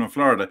to find him in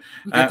Florida.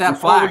 Get that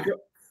flag.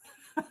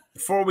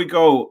 Before we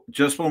go,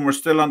 just when we're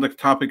still on the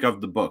topic of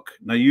the book,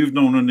 now you've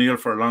known O'Neill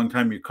for a long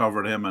time. You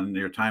covered him and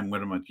your time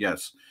with him at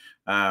Yes.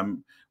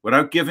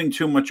 Without giving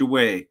too much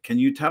away, can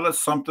you tell us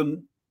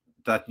something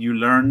that you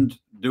learned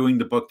doing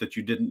the book that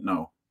you didn't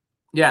know?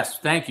 Yes,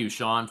 thank you,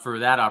 Sean, for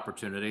that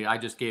opportunity. I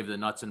just gave the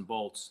nuts and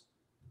bolts.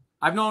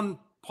 I've known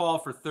Paul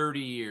for 30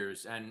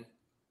 years, and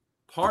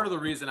part of the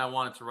reason I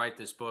wanted to write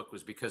this book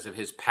was because of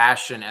his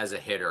passion as a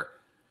hitter.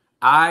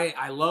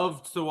 I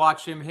loved to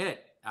watch him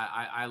hit.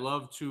 I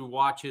love to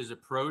watch his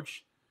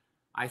approach.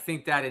 I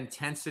think that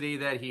intensity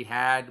that he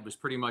had was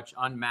pretty much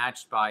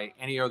unmatched by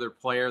any other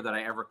player that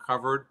I ever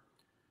covered.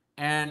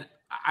 And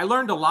I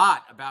learned a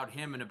lot about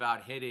him and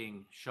about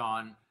hitting,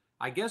 Sean.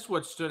 I guess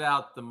what stood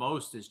out the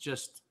most is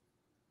just,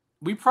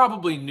 we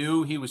probably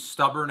knew he was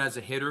stubborn as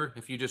a hitter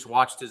if you just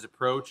watched his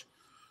approach.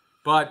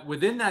 But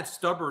within that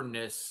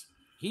stubbornness,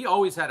 he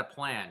always had a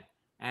plan,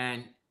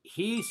 and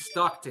he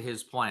stuck to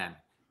his plan.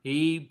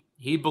 He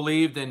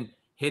believed in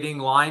hitting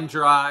line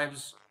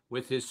drives,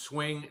 with his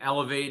swing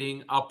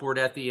elevating upward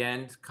at the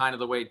end, kind of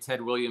the way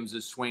Ted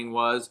Williams' swing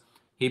was.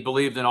 He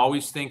believed in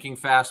always thinking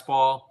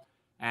fastball,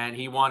 and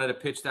he wanted a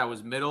pitch that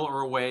was middle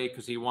or away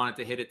because he wanted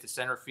to hit it to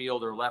center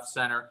field or left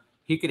center.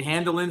 He could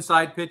handle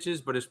inside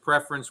pitches, but his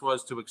preference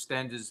was to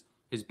extend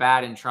his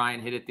bat and try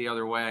and hit it the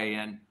other way.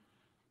 And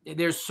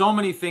there's so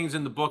many things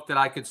in the book that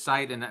I could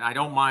cite, and I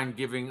don't mind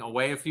giving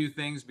away a few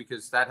things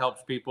because that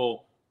helps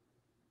people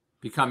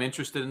become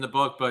interested in the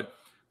book. But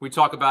we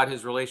talk about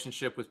his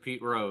relationship with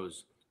Pete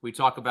Rose. We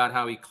talk about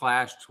how he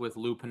clashed with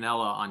Lou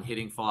Piniella on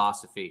hitting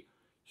philosophy.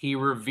 He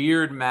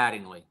revered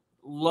Mattingly,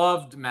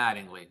 loved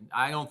Mattingly.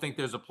 I don't think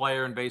there's a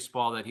player in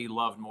baseball that he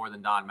loved more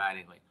than Don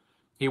Mattingly.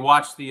 He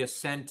watched the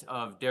ascent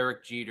of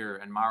Derek Jeter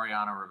and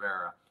Mariano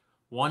Rivera.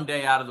 One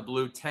day out of the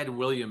blue, Ted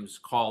Williams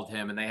called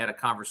him, and they had a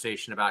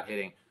conversation about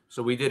hitting.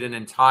 So we did an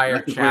entire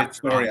That's a great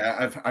story.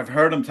 I've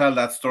heard him tell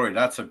that story.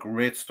 That's a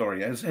great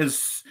story.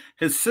 His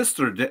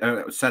sister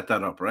set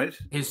that up, right?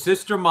 His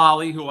sister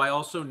Molly, who I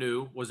also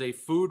knew, was a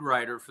food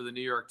writer for the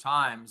New York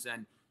Times.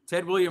 And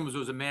Ted Williams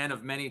was a man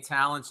of many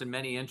talents and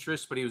many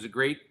interests, but he was a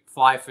great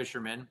fly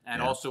fisherman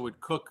and also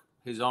would cook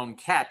his own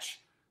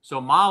catch.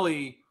 So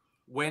Molly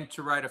went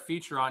to write a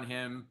feature on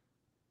him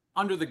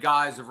under the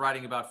guise of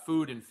writing about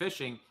food and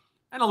fishing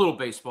and a little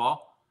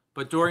baseball.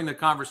 But during the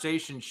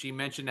conversation, she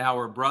mentioned how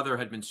her brother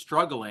had been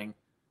struggling,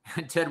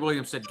 and Ted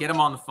Williams said, get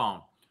him on the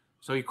phone.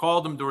 So he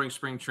called him during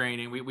spring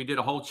training. We did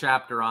a whole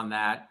chapter on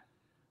that.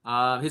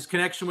 His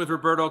connection with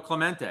Roberto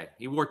Clemente.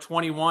 He wore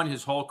 21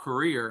 his whole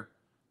career,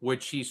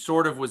 which he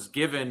sort of was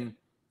given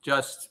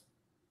just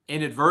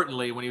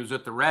inadvertently when he was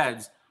at the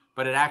Reds,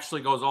 but it actually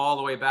goes all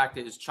the way back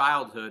to his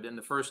childhood. And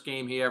the first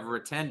game he ever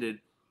attended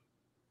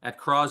at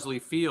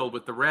Crosley Field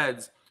with the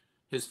Reds,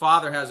 his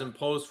father has him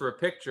pose for a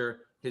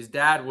picture. His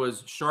dad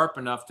was sharp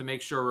enough to make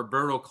sure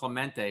Roberto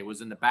Clemente was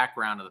in the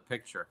background of the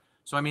picture.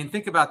 So, I mean,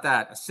 think about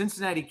that. A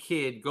Cincinnati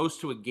kid goes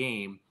to a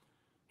game.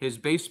 His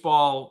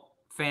baseball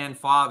fan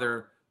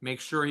father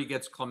makes sure he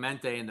gets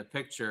Clemente in the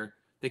picture.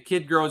 The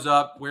kid grows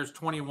up, wears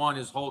 21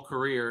 his whole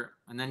career,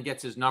 and then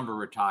gets his number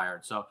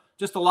retired. So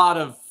just a lot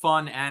of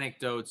fun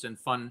anecdotes and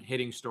fun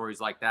hitting stories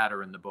like that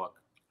are in the book.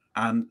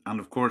 And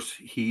of course,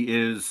 he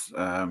is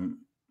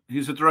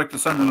he's a direct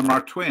descendant of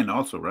Mark Twain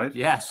also, right?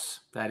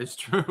 Yes, that is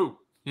true.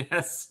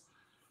 Yes.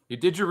 You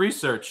did your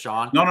research,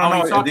 Sean. No.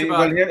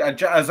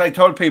 As I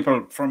told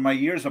people from my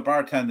years of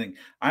bartending,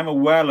 I'm a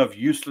well of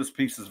useless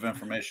pieces of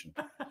information.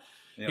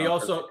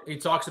 He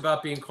talks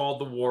about being called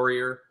the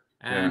Warrior.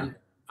 And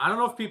I don't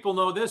know if people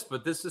know this,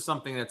 but this is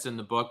something that's in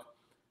the book.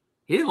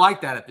 He didn't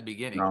like that at the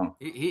beginning. No.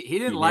 He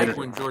didn't like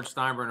when George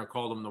Steinbrenner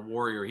called him the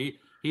Warrior.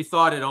 He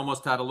thought it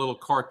almost had a little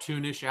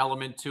cartoonish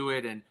element to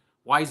it. And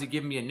why is he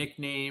giving me a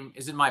nickname?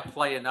 Isn't my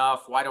play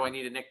enough? Why do I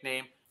need a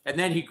nickname? And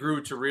then he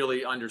grew to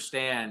really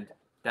understand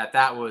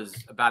that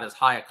was about as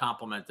high a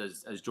compliment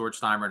as George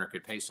Steinbrenner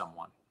could pay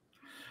someone.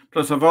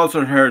 Plus, I've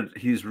also heard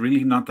he's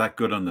really not that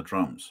good on the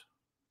drums.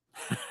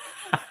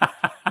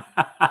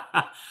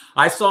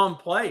 I saw him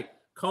play.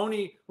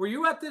 Coney, were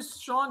you at this,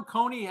 Sean?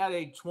 Coney had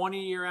a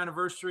 20-year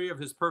anniversary of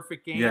his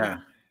perfect game.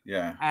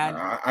 Yeah. And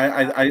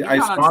I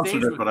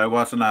sponsored it, but I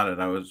wasn't at it.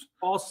 I was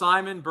Paul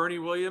Simon, Bernie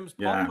Williams.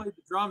 Paul played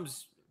the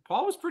drums.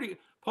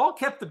 Paul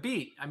kept the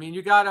beat. I mean,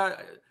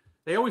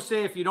 they always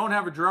say if you don't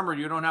have a drummer,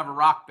 you don't have a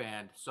rock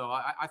band. So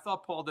I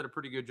thought Paul did a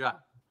pretty good job.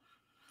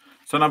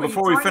 So now,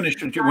 before we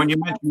finish, when you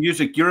mentioned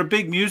music, you're a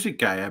big music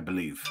guy, I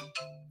believe.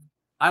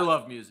 I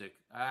love music.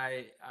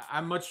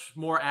 I'm much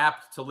more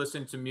apt to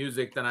listen to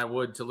music than I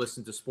would to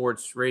listen to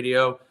sports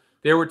radio.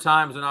 There were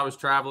times when I was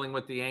traveling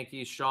with the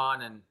Yankees,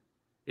 Sean, and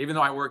even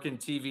though I work in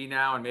TV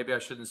now, and maybe I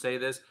shouldn't say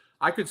this,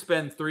 I could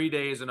spend 3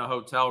 days in a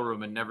hotel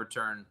room and never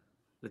turn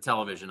the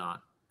television on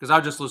because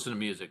I'll just listen to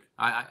music.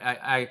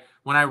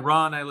 When I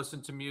run, I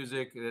listen to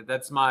music.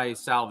 That's my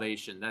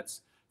salvation. If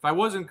I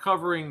wasn't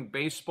covering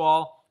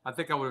baseball, I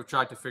think I would have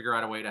tried to figure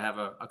out a way to have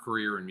a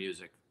career in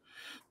music.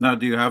 Now,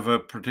 do you have a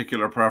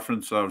particular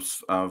preference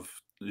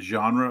of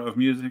genre of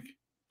music?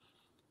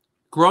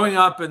 Growing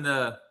up in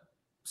the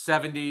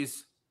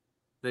 70s,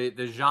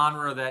 the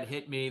genre that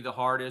hit me the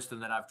hardest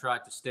and that I've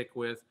tried to stick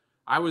with,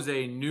 I was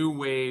a new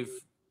wave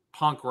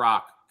punk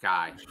rock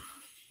guy.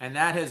 And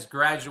that has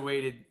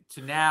graduated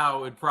to now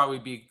it would probably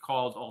be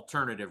called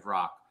alternative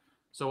rock.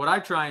 So what I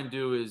try and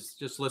do is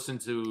just listen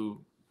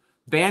to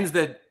bands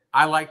that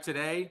I like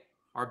today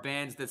are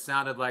bands that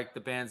sounded like the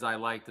bands I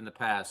liked in the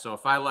past. So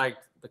if I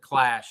liked the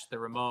Clash, the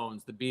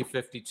Ramones, the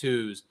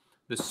B-52s,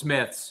 the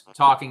Smiths,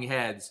 Talking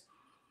Heads,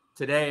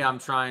 today I'm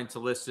trying to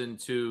listen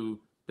to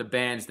the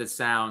bands that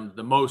sound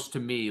the most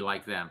to me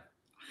like them.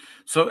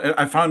 So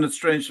I found it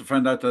strange to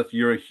find out that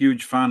you're a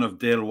huge fan of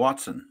Dale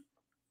Watson.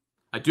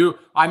 I do.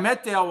 I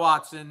met Dale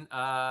Watson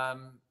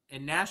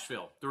in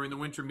Nashville during the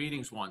winter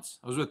meetings once.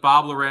 I was with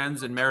Bob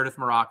Lorenz and Meredith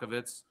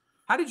Marakovitz.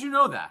 How did you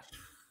know that?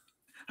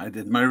 I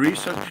did my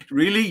research.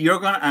 Really? You're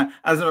going to,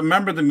 as a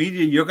member of the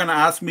media, you're going to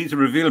ask me to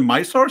reveal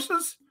my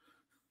sources?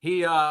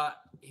 He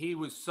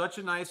was such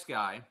a nice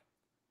guy.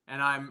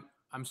 And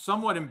I'm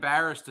somewhat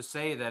embarrassed to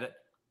say that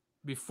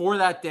before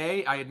that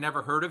day, I had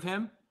never heard of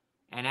him.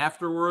 And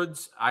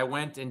afterwards, I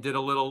went and did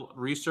a little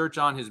research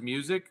on his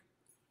music.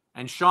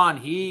 And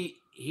Sean,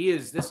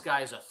 this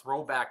guy is a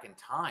throwback in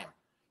time.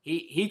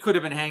 He could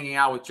have been hanging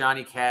out with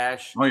Johnny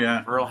Cash, Oh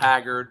yeah, Earl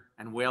Haggard,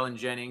 and Waylon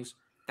Jennings.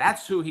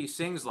 That's who he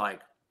sings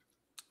like.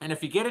 And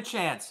if you get a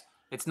chance,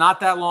 it's not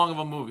that long of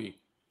a movie.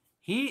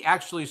 He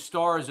actually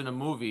stars in a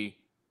movie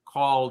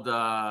called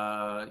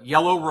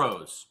Yellow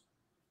Rose.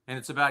 And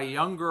it's about a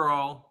young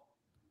girl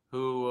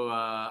who,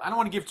 I don't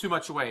want to give too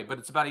much away, but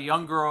it's about a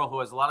young girl who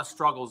has a lot of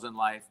struggles in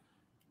life.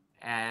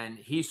 And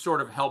he sort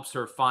of helps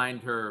her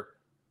find her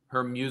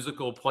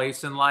musical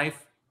place in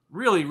life.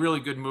 Really, really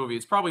good movie.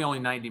 It's probably only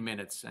 90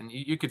 minutes, and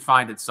you could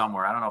find it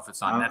somewhere. I don't know if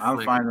it's on Netflix.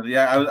 I'll find it.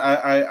 Yeah,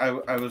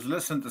 I was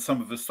listening to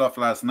some of his stuff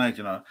last night.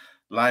 You know,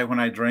 Lie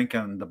When I Drink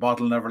and The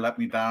Bottle Never Let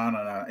Me Down,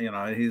 and you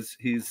know, he's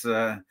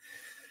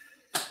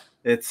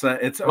it's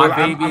My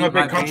baby, I'm a big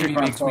my country baby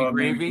fan, makes so me I mean,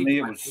 gravy. to me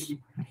it My was,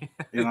 baby.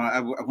 you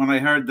know, when I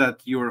heard that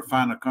you were a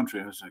fan of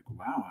country, I was like,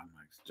 wow, I'm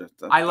like,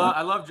 I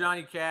love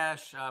Johnny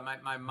Cash.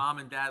 My mom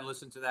and dad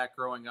listened to that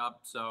growing up,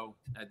 so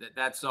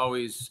that's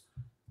always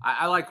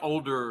I like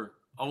older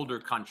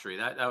country.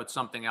 That was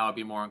something I would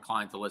be more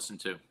inclined to listen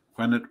to.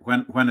 when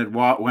it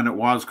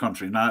was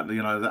country, not,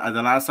 you know,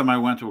 the last time I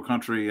went to a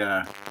country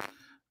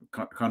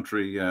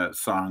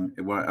song,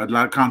 it was a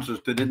lot of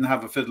concerts. They didn't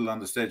have a fiddle on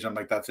the stage. I'm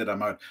like, that's it,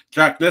 I'm out.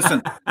 Jack,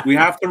 listen, we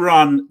have to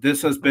run.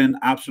 This has been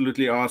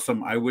absolutely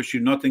awesome. I wish you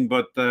nothing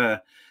but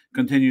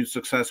continued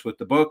success with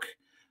the book.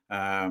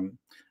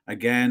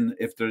 Again,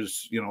 if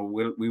there's, you know,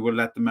 we will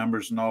let the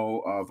members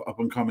know of up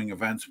and coming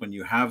events when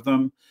you have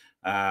them.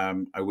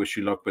 I wish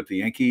you luck with the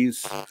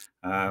Yankees.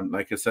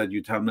 Like I said,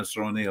 you tell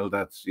Mr. O'Neill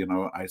that, you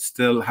know, I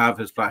still have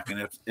his plaque,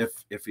 and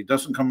if he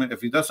doesn't come in,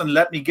 if he doesn't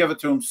let me give it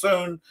to him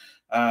soon,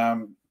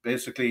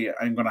 basically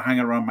I'm going to hang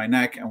it around my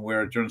neck and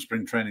wear it during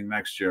spring training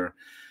next year.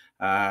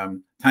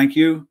 Thank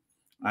you.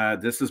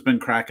 This has been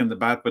Craic the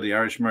Bat by the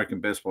Irish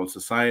American Baseball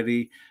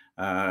Society.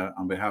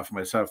 On behalf of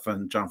myself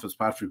and John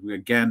Fitzpatrick,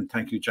 again,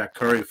 thank you, Jack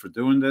Curry, for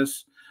doing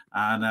this,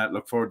 and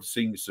look forward to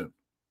seeing you soon.